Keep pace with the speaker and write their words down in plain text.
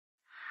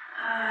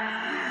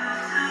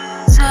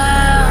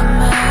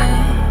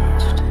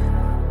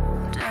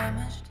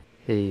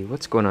Hey,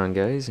 what's going on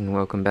guys, and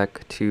welcome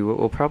back to what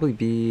will probably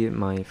be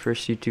my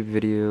first YouTube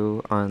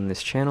video on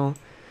this channel.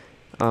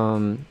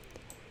 I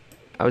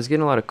was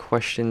getting a lot of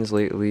questions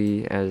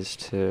lately as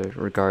to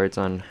regards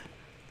on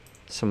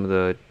some of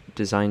the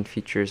design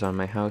features on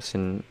my house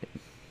and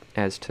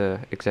as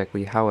to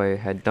exactly how I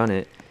had done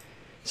it.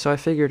 So I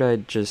figured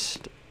I'd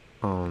just,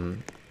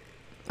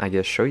 I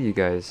guess show you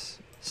guys.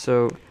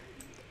 So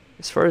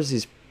as far as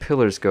these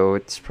pillars go,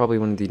 it's probably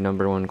one of the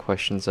 #1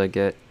 questions I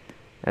get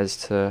as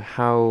to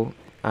how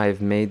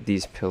I've made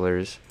these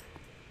pillars.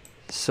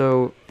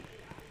 So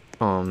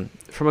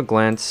from a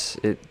glance,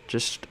 it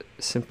just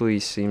simply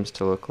seems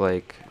to look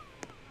like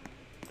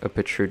a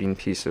protruding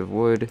piece of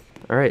wood.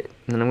 Alright,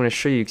 and then I'm going to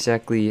show you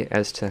exactly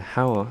as to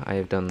how I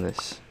have done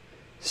this.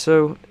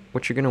 So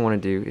what you're going to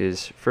want to do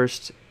is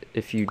first,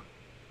 if you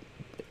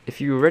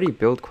already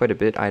build quite a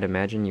bit, I'd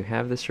imagine you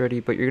have this already,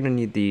 but you're going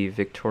to need the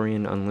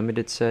Victorian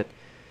Unlimited set.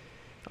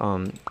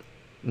 And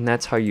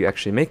that's how you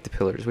actually make the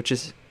pillars, which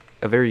is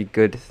a very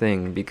good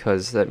thing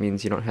because that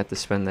means you don't have to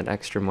spend that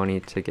extra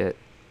money to get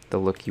the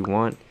look you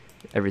want.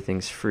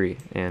 Everything's free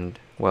and,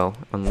 well,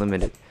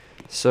 unlimited.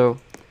 So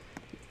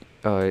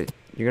you're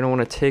going to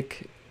want to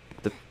take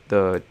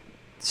the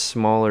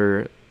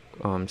smaller,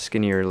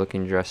 skinnier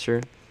looking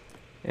dresser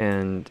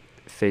and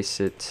face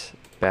it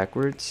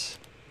backwards,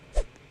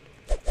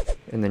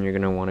 and then you're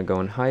going to want to go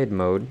in hide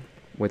mode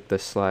with the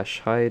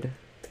 /hide,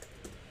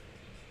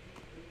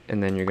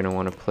 and then you're going to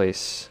want to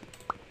place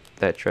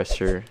that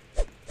dresser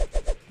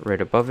right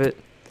above it.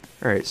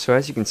 Alright, so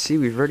as you can see,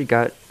 we've already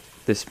got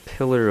this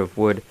pillar of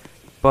wood,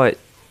 but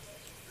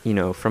you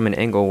know, from an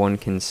angle one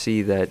can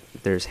see that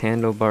there's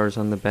handlebars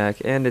on the back,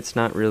 and it's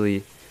not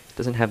really,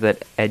 doesn't have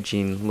that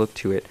edging look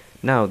to it.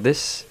 Now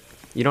this,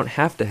 you don't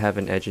have to have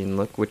an edging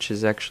look, which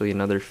is actually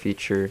another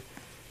feature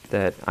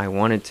that I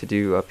wanted to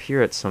do up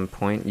here at some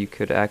point. You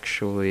could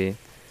actually,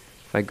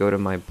 if I go to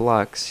my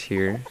blocks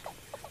here,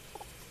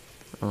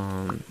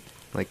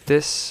 like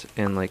this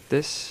and like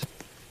this,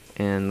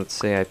 and let's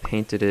say I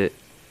painted it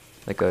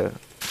like a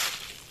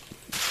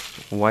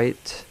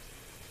white.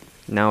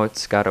 Now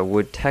it's got a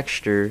wood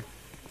texture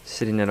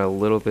sitting at a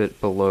little bit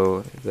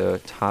below the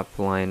top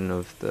line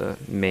of the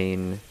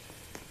main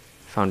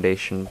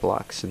foundation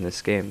blocks in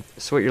this game.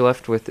 So what you're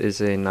left with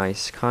is a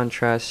nice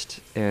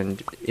contrast,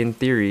 and in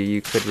theory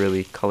you could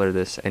really color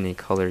this any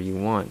color you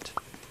want.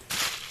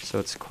 So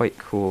it's quite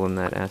cool in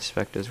that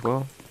aspect as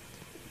well.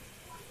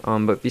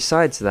 But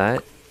besides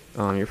that,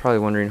 you're probably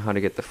wondering how to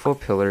get the full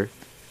pillar.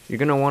 You're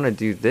going to want to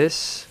do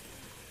this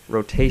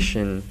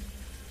rotation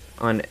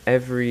on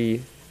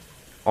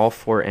all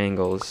 4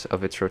 angles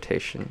of its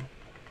rotation.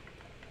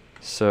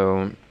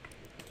 So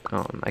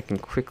I can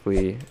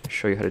quickly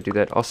show you how to do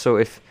that. Also,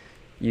 if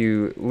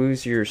you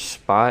lose your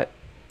spot,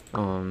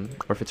 or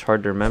if it's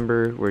hard to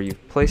remember where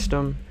you've placed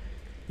them,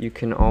 you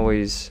can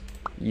always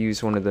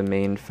use one of the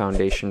main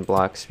foundation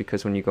blocks,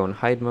 because when you go in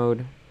hide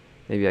mode,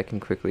 maybe I can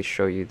quickly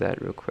show you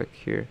that real quick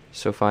here.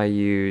 So if I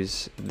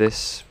use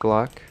this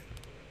block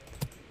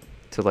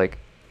to like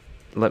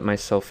let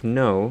myself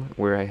know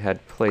where I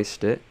had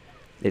placed it,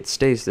 it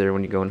stays there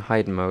when you go in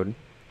hide mode,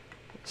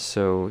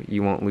 so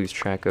you won't lose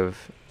track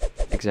of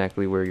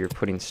exactly where you're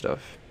putting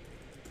stuff.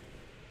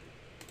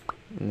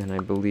 And then I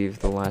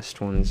believe the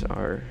last ones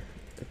are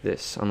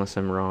this, unless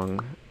I'm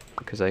wrong,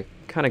 because I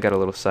kind of got a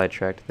little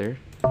sidetracked there.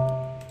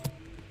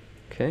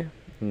 Okay,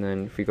 and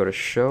then if we go to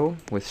show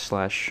with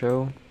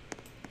 /show,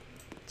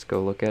 let's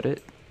go look at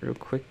it real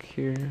quick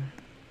here.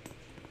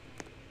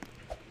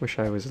 Wish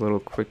I was a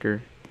little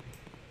quicker.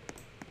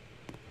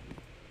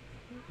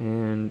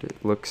 And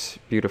it looks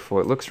beautiful.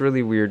 It looks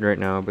really weird right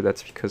now, but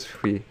that's because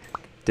we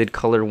did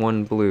color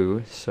one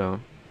blue, so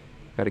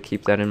got to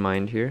keep that in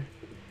mind here.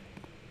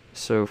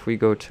 So if we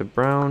go to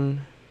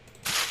brown,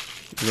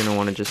 you're going to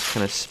want to just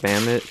kind of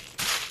spam it.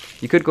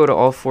 You could go to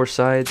all 4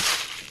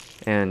 sides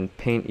and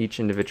paint each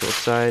individual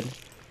side,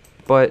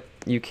 but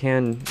you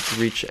can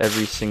reach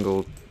every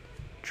single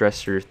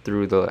dresser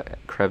through the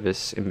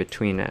crevice in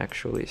between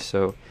actually,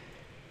 so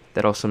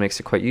that also makes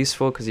it quite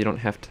useful because you don't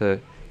have to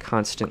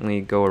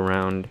constantly go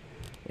around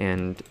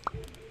and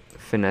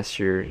finesse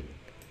your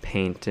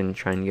paint and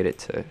try and get it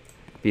to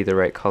be the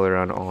right color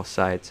on all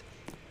sides.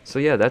 So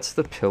yeah, that's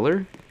the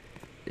pillar.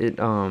 It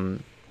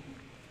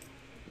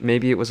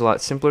maybe it was a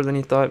lot simpler than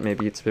you thought,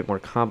 maybe it's a bit more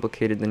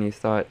complicated than you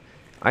thought.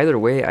 Either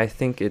way, I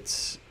think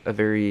it's a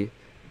very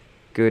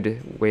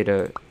good way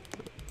to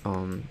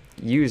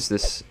use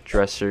this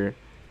dresser.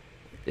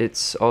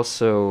 It's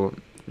also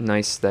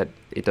nice that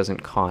it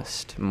doesn't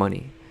cost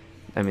money.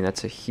 I mean,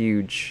 that's a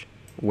huge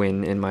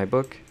win in my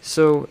book.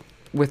 So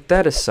with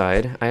that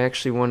aside, I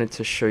actually wanted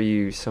to show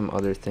you some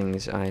other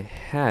things I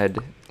had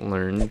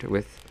learned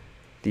with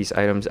these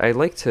items. I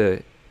like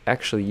to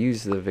actually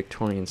use the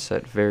Victorian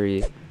set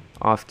very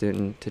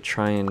often to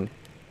try and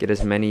get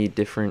as many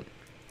different,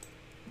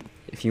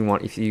 if you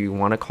want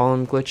to call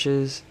them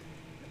glitches,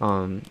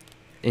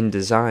 in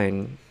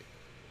design,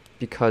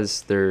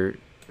 because they're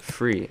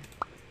free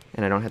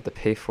and I don't have to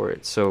pay for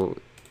it. So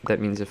that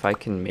means if I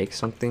can make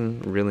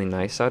something really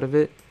nice out of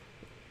it,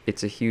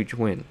 it's a huge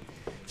win.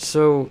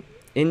 So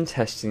in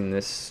testing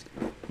this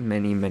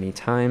many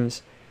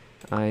times,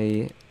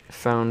 I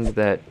found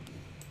that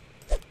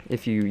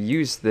if you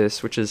use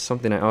this, which is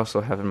something I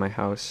also have in my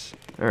house.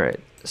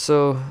 Alright,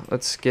 so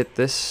let's get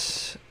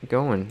this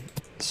going.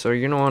 So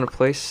you're gonna want to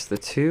place the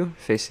 2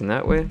 facing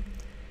that way,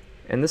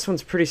 and this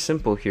one's pretty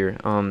simple here.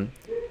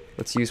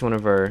 Let's use one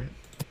of our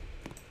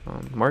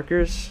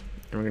markers,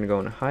 and we're gonna go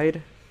and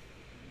hide,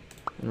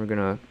 and we're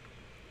gonna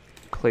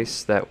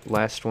place that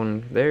last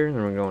one there, and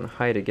then we're going to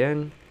hide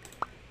again,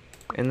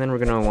 and then we're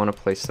gonna want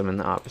to place them in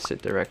the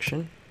opposite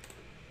direction.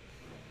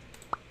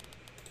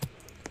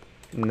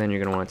 And then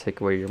you're gonna want to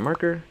take away your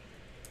marker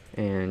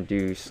and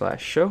do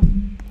 /show,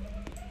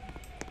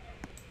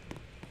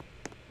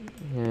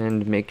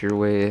 and make your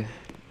way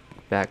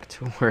back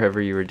to wherever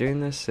you were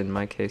doing this. In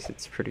my case,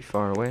 it's pretty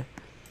far away.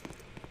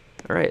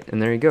 Alright, and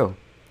there you go.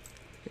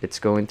 It's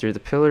going through the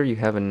pillar. You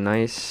have a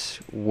nice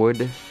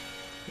wood,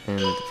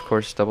 and of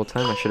course double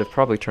time. I should have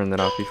probably turned that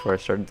off before I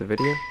started the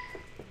video.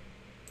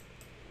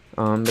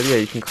 But yeah,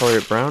 you can color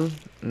it brown,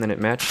 and then it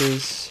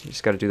matches. You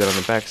just got to do that on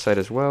the back side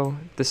as well.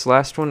 This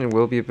last one, it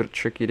will be a bit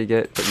tricky to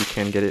get, but you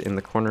can get it in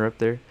the corner up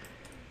there.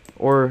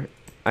 Or,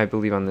 I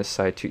believe on this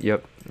side too.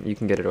 Yep, you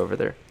can get it over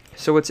there.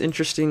 So what's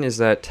interesting is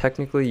that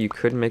technically you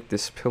could make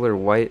this pillar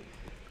white,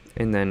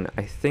 and then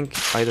I think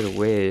either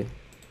way,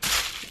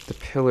 the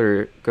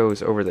pillar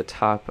goes over the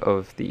top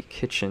of the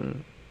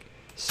kitchen,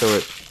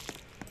 so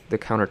the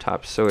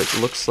countertop, so it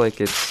looks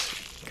like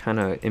it's kind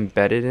of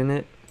embedded in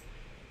it.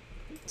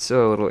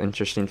 So a little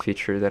interesting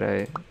feature that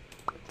I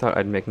thought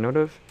I'd make note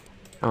of.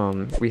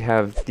 We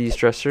have these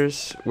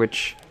dressers,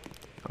 which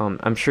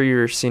I'm sure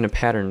you're seeing a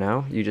pattern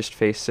now. You just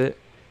face it,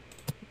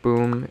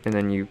 boom, and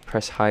then you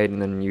press hide, and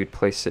then you'd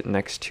place it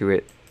next to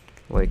it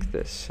like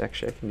this.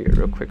 Actually, I can do it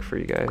real quick for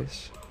you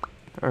guys.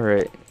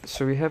 Alright,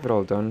 so we have it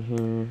all done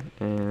here,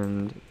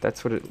 and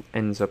that's what it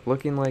ends up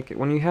looking like.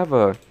 When you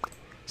have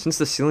since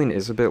the ceiling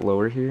is a bit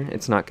lower here,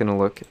 it's not going to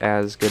look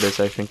as good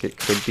as I think it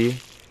could be,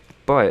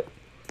 but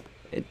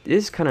it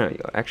is kind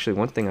of, actually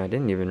one thing I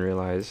didn't even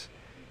realize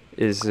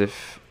is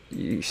if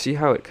you see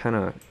how it kind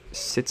of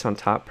sits on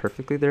top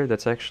perfectly there,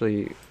 that's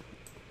actually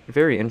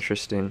very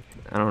interesting.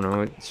 I don't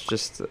know, it's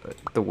just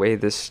the way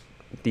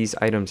these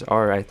items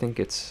are. I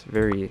think it's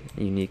very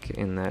unique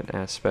in that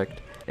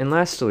aspect. And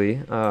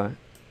lastly,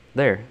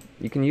 there,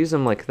 you can use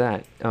them like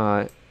that.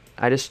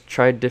 I just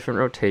tried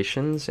different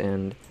rotations,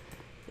 and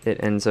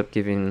it ends up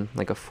giving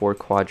like a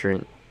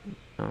 4-quadrant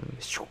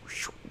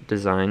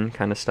design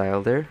kind of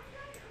style there.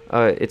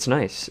 It's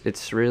nice.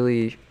 It's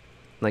really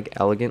like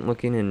elegant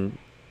looking and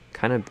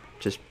kind of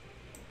just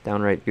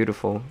downright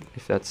beautiful,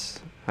 if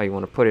that's how you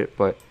want to put it.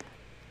 But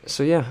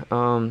so yeah,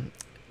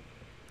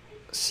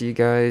 see you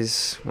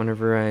guys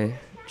whenever I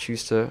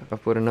choose to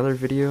upload another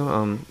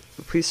video.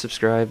 Please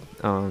subscribe.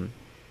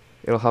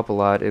 It'll help a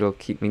lot. It'll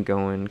keep me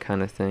going,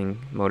 kind of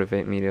thing,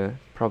 motivate me to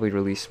probably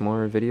release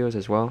more videos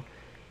as well.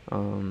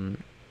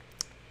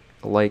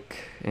 Like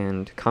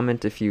and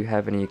comment if you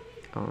have any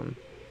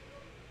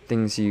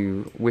things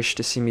you wish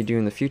to see me do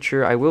in the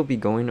future. I will be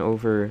going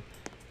over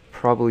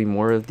probably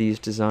more of these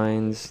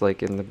designs,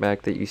 like in the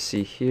back that you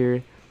see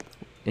here,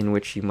 in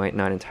which you might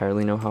not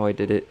entirely know how I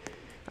did it.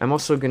 I'm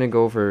also going to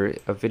go over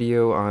a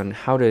video on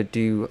how to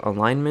do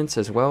alignments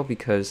as well,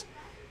 because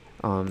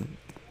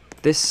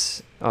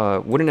this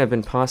wouldn't have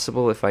been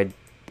possible if I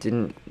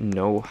didn't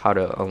know how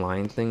to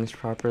align things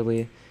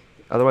properly.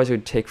 Otherwise it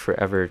would take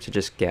forever to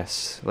just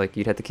guess. Like,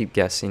 you'd have to keep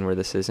guessing where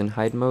this is in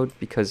hide mode,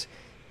 because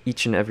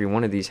each and every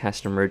one of these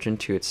has to merge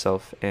into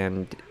itself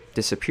and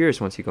disappears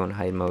once you go in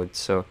hide mode.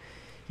 So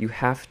you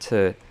have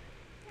to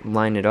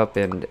line it up,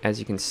 and as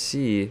you can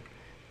see,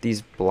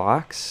 these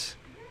blocks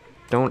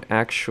don't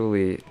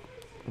actually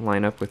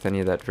line up with any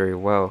of that very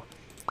well.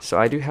 So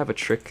I do have a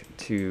trick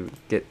to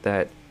get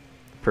that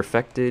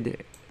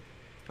perfected.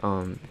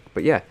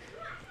 But yeah,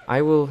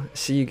 I will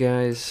see you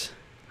guys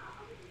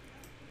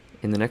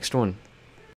in the next one.